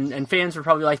 writers and fans were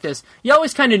probably like this, you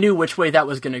always kind of knew which way that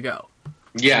was going to go.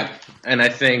 Yeah, and I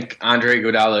think Andre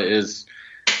Iguodala is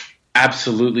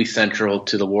absolutely central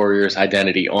to the Warriors'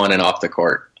 identity on and off the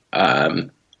court. The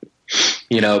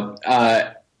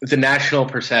national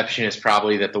perception is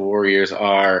probably that the Warriors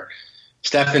are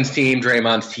Stefan's team,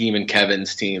 Draymond's team, and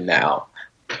Kevin's team now.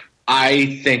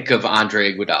 I think of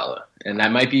Andre Iguodala, and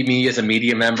that might be me as a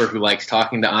media member who likes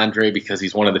talking to Andre because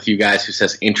he's one of the few guys who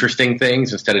says interesting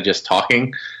things instead of just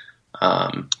talking.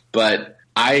 But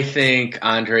I think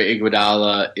Andre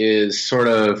Iguodala is sort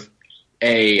of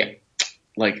an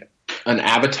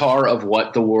avatar of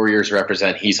what the Warriors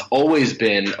represent. He's always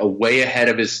been a way ahead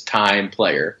of his time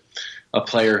player, a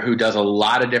player who does a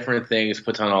lot of different things,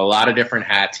 puts on a lot of different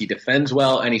hats. He defends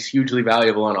well, and he's hugely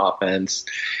valuable on offense.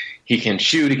 He can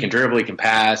shoot, he can dribble, he can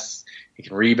pass, he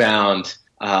can rebound.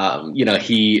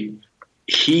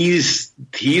 He's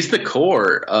the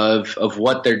core of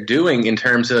what they're doing in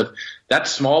terms of that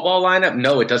small ball lineup.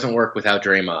 No, it doesn't work without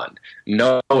Draymond.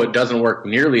 No, it doesn't work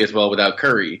nearly as well without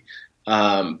Curry.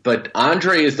 But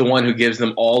Andre is the one who gives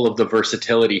them all of the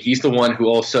versatility. He's the one who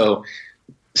also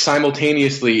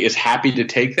simultaneously is happy to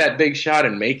take that big shot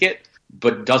and make it,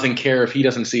 but doesn't care if he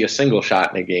doesn't see a single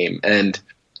shot in a game. And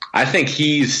I think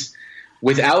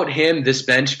without him, this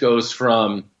bench goes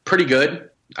from pretty good.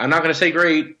 I'm not going to say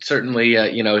great. Certainly,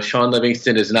 Sean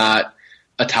Livingston is not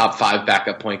a top 5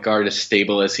 backup point guard as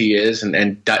stable as he is.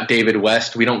 And David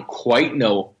West, we don't quite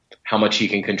know how much he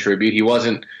can contribute. He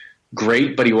wasn't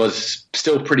great, but he was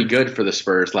still pretty good for the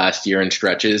Spurs last year in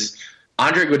stretches.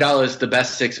 Andre Iguodala is the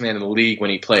best sixth man in the league when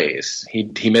he plays.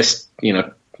 He missed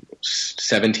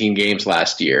 17 games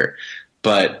last year,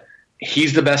 but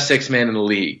he's the best sixth man in the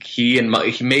league. He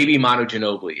maybe Manu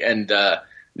Ginobili, and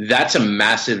that's a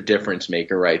massive difference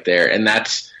maker right there.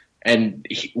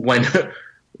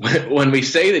 When we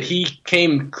say that he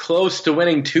came close to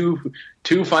winning two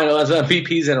Finals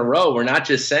MVPs in a row, we're not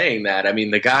just saying that. I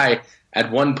mean, the guy at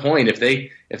one point, if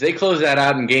they close that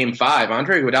out in Game 5,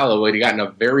 Andre Iguodala would have gotten a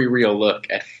very real look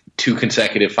at 2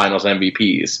 consecutive Finals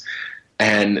MVPs,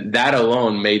 and that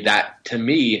alone made that, to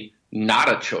me,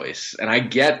 not a choice. And I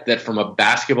get that from a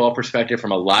basketball perspective,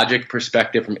 from a logic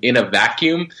perspective, from in a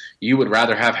vacuum, you would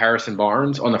rather have Harrison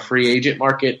Barnes on the free agent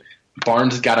market.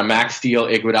 Barnes got a max deal,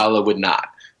 Iguodala would not.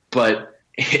 But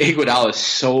Iguodala is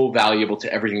so valuable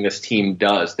to everything this team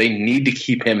does. They need to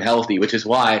keep him healthy, which is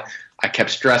why I kept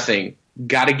stressing,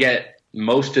 got to get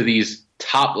most of these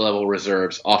top-level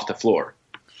reserves off the floor.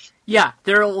 Yeah,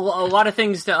 there are a lot of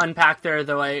things to unpack there,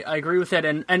 though. I agree with it.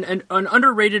 And an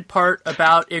underrated part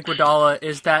about Iguodala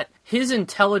is that his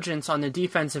intelligence on the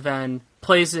defensive end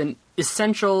plays an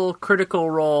essential, critical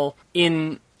role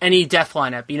in any depth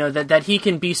lineup. You know, that he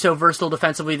can be so versatile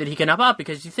defensively that he can up up,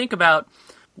 because you think about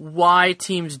why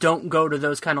teams don't go to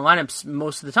those kind of lineups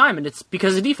most of the time, and it's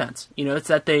because of defense. You know, it's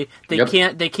that they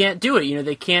can't do it. You know,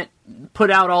 they can't put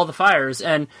out all the fires.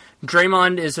 And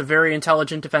Draymond is a very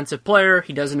intelligent defensive player.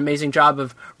 He does an amazing job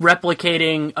of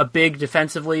replicating a big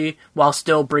defensively while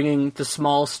still bringing the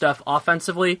small stuff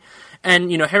offensively.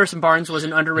 And, you know, Harrison Barnes was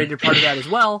an underrated part of that as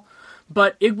well.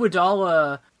 But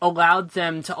Iguodala allowed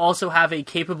them to also have a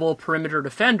capable perimeter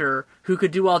defender who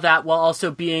could do all that while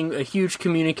also being a huge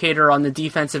communicator on the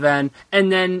defensive end,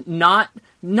 and then not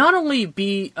only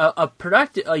be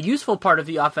a useful part of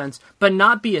the offense, but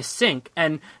not be a sink.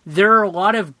 And there are a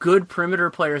lot of good perimeter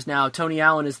players now, Tony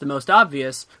Allen is the most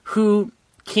obvious, who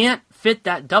can't fit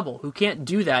that double, who can't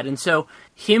do that. And so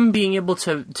him being able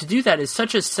to do that is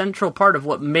such a central part of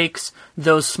what makes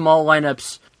those small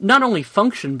lineups not only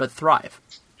function, but thrive.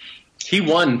 He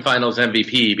won Finals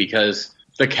MVP because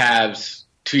the Cavs,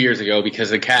 2 years ago,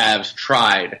 because the Cavs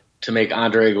tried to make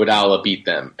Andre Iguodala beat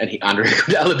them, and Andre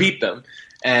Iguodala beat them.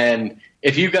 And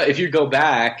if you go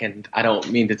back, and I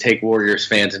don't mean to take Warriors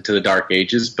fans into the dark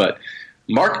ages, but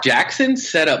Mark Jackson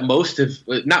set up a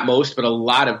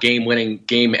lot of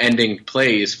game-ending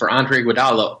plays for Andre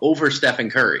Iguodala over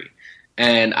Stephen Curry.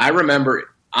 And I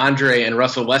remember Andre and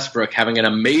Russell Westbrook having an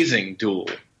amazing duel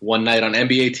one night on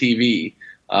NBA TV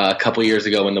a couple years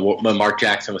ago when Mark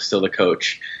Jackson was still the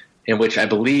coach, in which I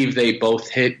believe they both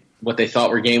hit what they thought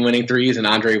were game-winning threes, and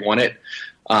Andre won it.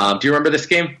 Do you remember this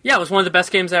game? Yeah, it was one of the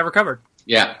best games I ever covered.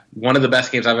 Yeah, one of the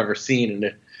best games I've ever seen, and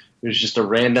it was just a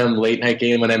random late-night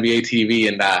game on NBA TV,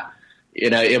 and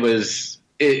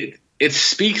it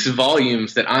speaks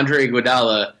volumes that Andre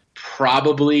Iguodala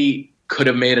probably could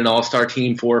have made an all-star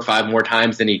team 4 or 5 more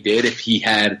times than he did if he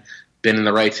had been in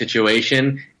the right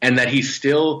situation, and that he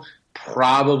still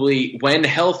probably, when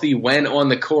healthy, when on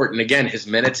the court, and again, his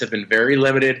minutes have been very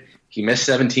limited. He missed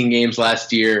 17 games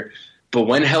last year, but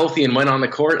when healthy and when on the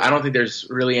court, I don't think there's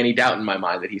really any doubt in my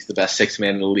mind that he's the best sixth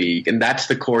man in the league, and that's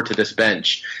the core to this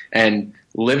bench. And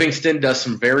Livingston does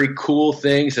some very cool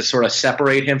things to sort of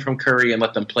separate him from Curry and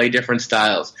let them play different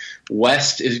styles.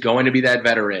 West is going to be that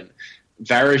veteran.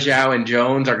 Varejao and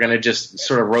Jones are going to just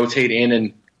sort of rotate in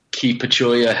and keep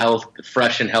Pachulia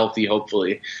fresh and healthy,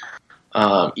 hopefully.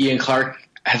 Ian Clark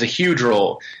has a huge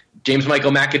role. James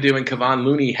Michael McAdoo and Kevon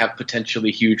Looney have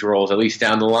potentially huge roles, at least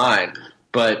down the line.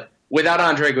 But without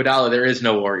Andre Iguodala, there is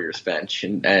no Warriors bench,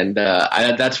 and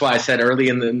that's why I said early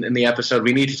in the episode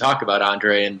we need to talk about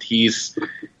Andre, and he's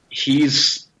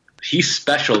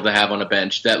special to have on a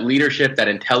bench. That leadership, that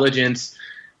intelligence,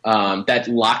 that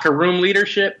locker room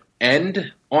leadership,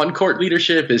 and on-court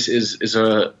leadership is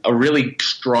a really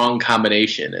strong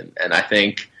combination, and I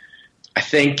think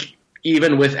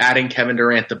even with adding Kevin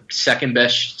Durant, the second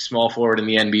best small forward in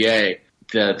the NBA,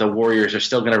 the Warriors are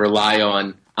still going to rely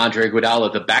on Andre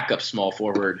Iguodala, the backup small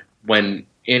forward, when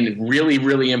in really,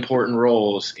 really important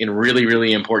roles in really,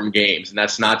 really important games, and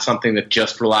that's not something that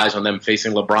just relies on them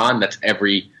facing LeBron. That's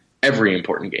every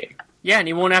important game. Yeah, and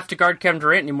he won't have to guard Kevin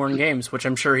Durant anymore in games, which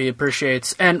I'm sure he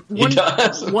appreciates. And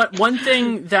one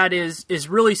thing that is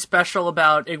really special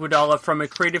about Iguodala from a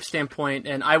creative standpoint,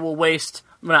 and I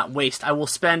will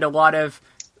spend a lot of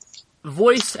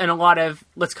voice and a lot of,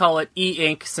 let's call it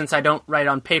e-ink, since I don't write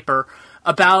on paper,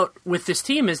 about with this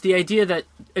team, is the idea that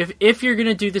if you're going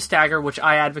to do the stagger, which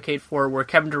I advocate for, where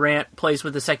Kevin Durant plays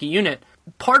with the second unit,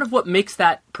 part of what makes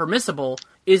that permissible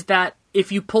is that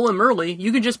if you pull him early,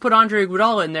 you can just put Andre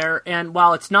Iguodala in there, and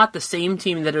while it's not the same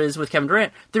team that it is with Kevin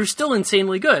Durant, they're still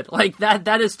insanely good. Like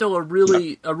that is still a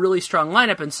really strong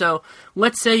lineup. And so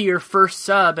let's say your first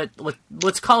sub at,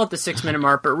 let's call it the 6-minute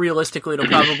mark, but realistically it'll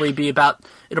probably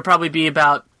be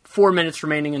about 4 minutes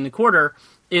remaining in the quarter,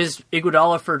 is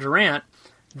Iguodala for Durant.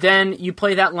 Then you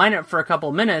play that lineup for a couple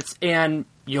of minutes and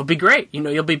you'll be great. You know,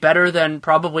 you'll be better than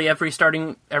probably every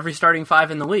starting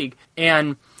 5 in the league.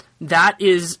 And that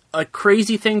is a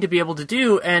crazy thing to be able to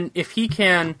do, and if he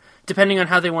can, depending on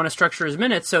how they want to structure his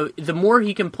minutes, so the more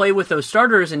he can play with those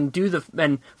starters and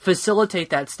and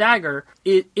facilitate that stagger,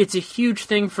 it's a huge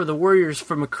thing for the Warriors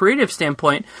from a creative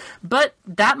standpoint, but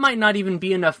that might not even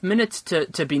be enough minutes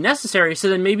to be necessary, so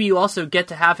then maybe you also get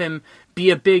to have him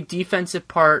be a big defensive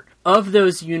part of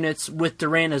those units with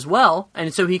Durant as well,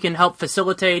 and so he can help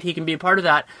facilitate, he can be a part of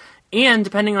that, and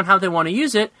depending on how they want to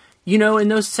use it, you know, in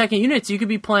those second units, you could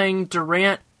be playing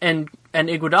Durant and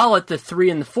Iguodala at the 3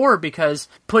 and the 4, because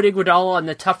put Iguodala on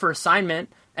the tougher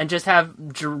assignment and just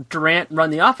have Durant run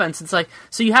the offense. It's like,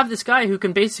 so you have this guy who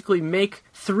can basically make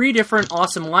 3 different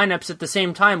awesome lineups at the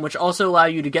same time, which also allow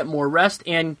you to get more rest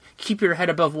and keep your head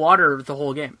above water the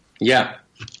whole game. Yeah,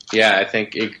 I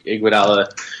think Iguodala,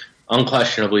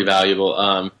 unquestionably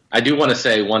valuable. I do want to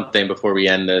say one thing before we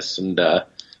end this, and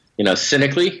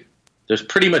cynically, there's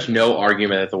pretty much no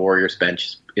argument that the Warriors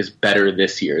bench is better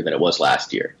this year than it was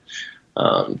last year.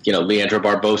 Leandro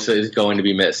Barbosa is going to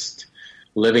be missed.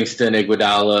 Livingston,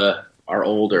 Iguodala are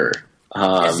older.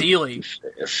 Ezeli.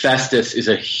 Festus is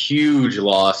a huge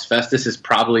loss. Festus is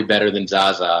probably better than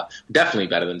Zaza, definitely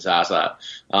better than Zaza,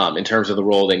 in terms of the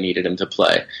role they needed him to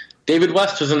play. David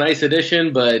West was a nice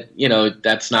addition, but,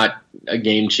 that's not a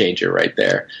game changer right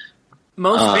there.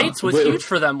 Most Bates was huge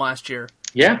for them last year.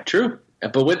 Yeah, true.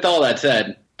 But with all that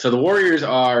said, so the Warriors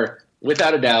are,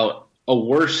 without a doubt, a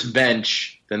worse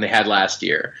bench than they had last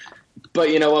year.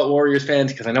 But you know what, Warriors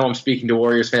fans, because I know I'm speaking to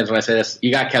Warriors fans when I say this,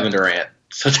 you got Kevin Durant,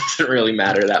 so it doesn't really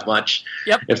matter that much.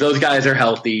 Yep. If those guys are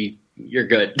healthy, you're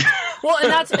good. Well,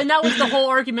 and that was the whole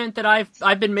argument that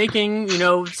I've been making,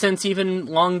 since even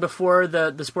long before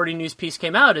the Sporting News piece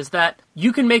came out, is that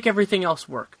you can make everything else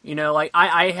work.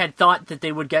 I had thought that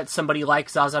they would get somebody like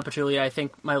Zaza Pachulia. I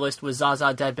think my list was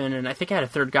Zaza, Dedmon, and I think I had a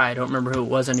third guy, I don't remember who it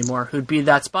was anymore, who'd be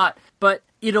that spot. But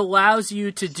it allows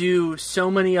you to do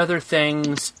so many other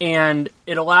things, and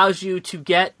it allows you to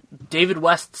get David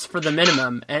West's for the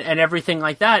minimum and everything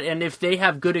like that. And if they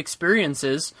have good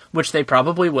experiences, which they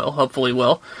probably will, hopefully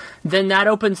will, then that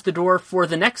opens the door for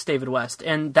the next David West.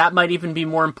 And that might even be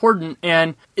more important.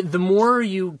 And the more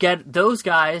you get those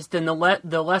guys, then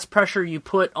the less pressure you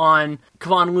put on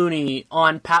Kevon Looney,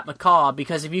 on Pat McCaw,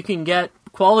 because if you can get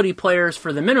quality players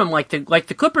for the minimum, like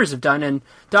the Clippers have done, and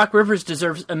Doc Rivers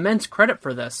deserves immense credit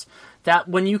for this, that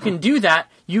when you can do that,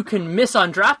 you can miss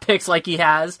on draft picks like he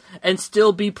has and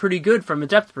still be pretty good from a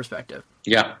depth perspective.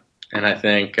 Yeah, and I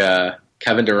think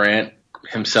Kevin Durant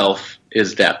himself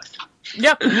is depth.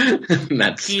 Yep.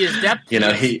 He is depth.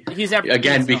 He's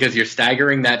again, because you're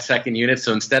staggering that second unit,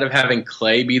 so instead of having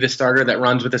Clay be the starter that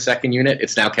runs with the second unit,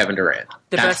 it's now Kevin Durant.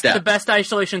 The best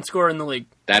isolation scorer in the league.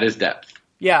 That is depth.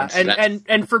 Yeah,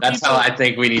 and for that's people, how I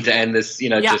think we need to end this.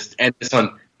 Just end this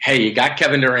on. Hey, you got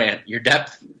Kevin Durant. Your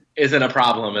depth isn't a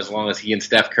problem as long as he and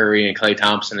Steph Curry and Klay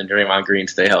Thompson and Draymond Green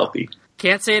stay healthy.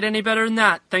 Can't say it any better than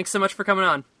that. Thanks so much for coming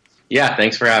on. Yeah,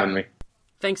 thanks for having me.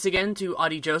 Thanks again to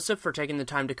Adi Joseph for taking the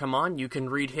time to come on. You can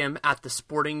read him at The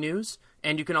Sporting News,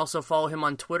 and you can also follow him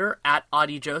on Twitter at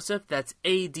Adi Joseph. That's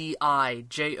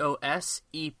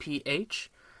ADIJOSEPH.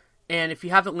 And if you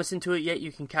haven't listened to it yet,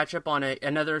 you can catch up on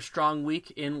another strong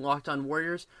week in Locked On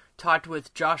Warriors. Talked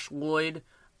with Josh Lloyd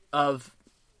of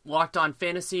Locked On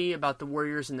Fantasy about the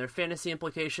Warriors and their fantasy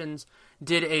implications.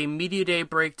 Did a Media Day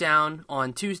breakdown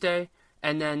on Tuesday,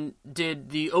 and then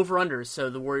did the over-unders. So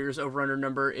the Warriors over-under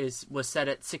number was set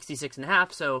at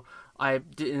 66.5. So I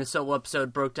did, in a solo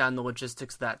episode, broke down the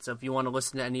logistics of that. So if you want to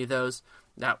listen to any of those,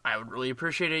 that I would really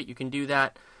appreciate it. You can do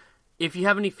that. If you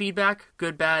have any feedback,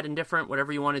 good, bad, indifferent,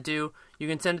 whatever you want to do, you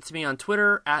can send it to me on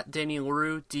Twitter at Danny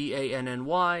Leroux,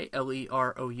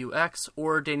 DANNYLEROUX,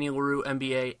 or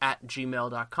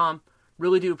DannyLerouxNBA@gmail.com.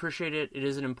 Really do appreciate it. It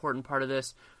is an important part of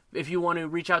this. If you want to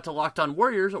reach out to Locked On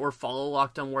Warriors or follow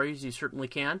Locked On Warriors, you certainly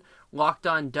can. Locked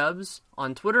On Dubs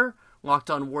on Twitter,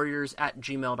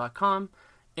 LockedOnWarriors@gmail.com,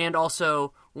 and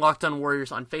also Locked On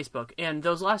Warriors on Facebook. And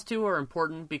those last two are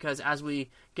important because as we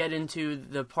get into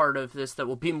the part of this that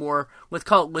will be more, let's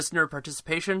call it listener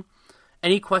participation,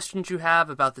 any questions you have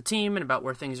about the team and about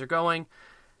where things are going,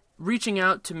 reaching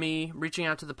out to me, reaching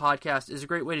out to the podcast is a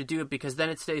great way to do it because then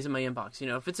it stays in my inbox.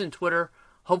 If it's in Twitter,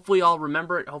 hopefully I'll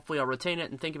remember it, hopefully I'll retain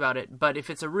it and think about it. But if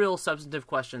it's a real substantive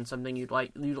question, something you'd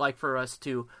like for us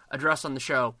to address on the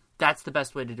show, that's the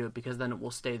best way to do it because then it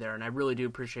will stay there, and I really do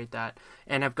appreciate that,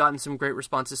 and have gotten some great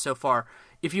responses so far.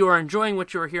 If you are enjoying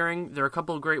what you are hearing, there are a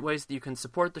couple of great ways that you can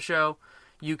support the show.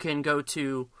 You can go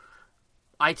to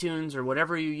iTunes or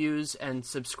whatever you use and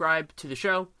subscribe to the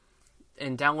show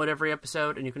and download every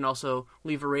episode, and you can also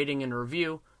leave a rating and a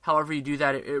review. However you do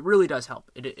that, it really does help.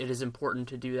 It is important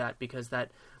to do that because that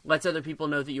lets other people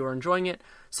know that you are enjoying it.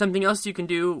 Something else you can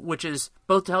do, which is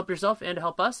both to help yourself and to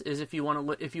help us, is if you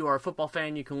are a football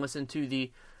fan, you can listen to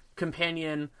the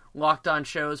companion Locked On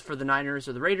shows for the Niners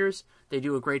or the Raiders. They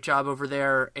do a great job over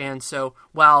there. And so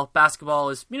while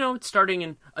basketball is, it's starting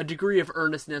in a degree of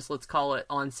earnestness, let's call it,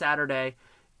 on Saturday,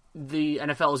 the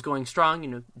NFL is going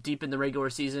strong, deep in the regular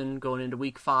season, going into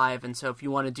week 5. And so if you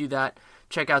want to do that,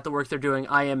 check out the work they're doing.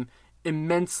 I am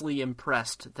immensely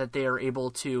impressed that they are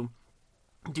able to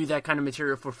do that kind of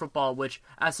material for football, which,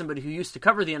 as somebody who used to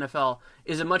cover the NFL,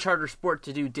 is a much harder sport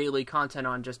to do daily content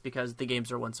on just because the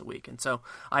games are once a week. And so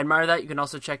I admire that. You can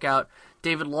also check out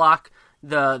David Locke,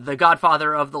 the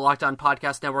godfather of the Locked On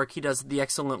Podcast Network. He does the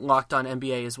excellent Locked On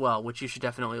NBA as well, which you should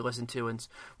definitely listen to. And it's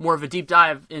more of a deep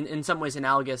dive, in some ways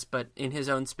analogous, but in his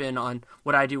own spin on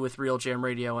what I do with Real Jam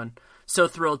Radio. And so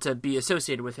thrilled to be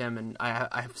associated with him, and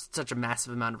I have such a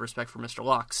massive amount of respect for Mr.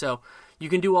 Locke. So you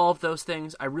can do all of those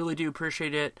things. I really do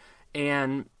appreciate it,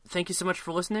 and thank you so much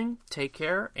for listening. Take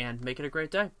care, and make it a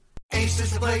great day. Ace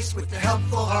is the place with the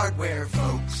helpful hardware,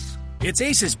 folks. It's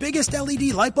Ace's biggest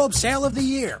LED light bulb sale of the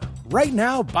year. Right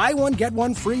now, buy one, get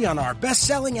one free on our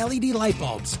best-selling LED light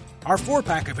bulbs. Our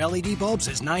 4-pack of LED bulbs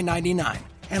is $9.99,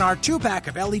 and our 2-pack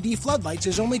of LED floodlights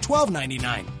is only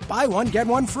 $12.99. Buy one, get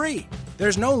one free.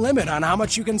 There's no limit on how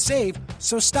much you can save,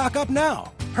 so stock up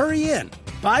now. Hurry in.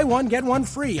 Buy one, get one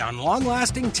free on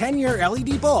long-lasting 10-year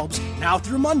LED bulbs now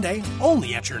through Monday,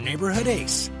 only at your neighborhood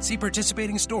Ace. See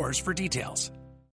participating stores for details.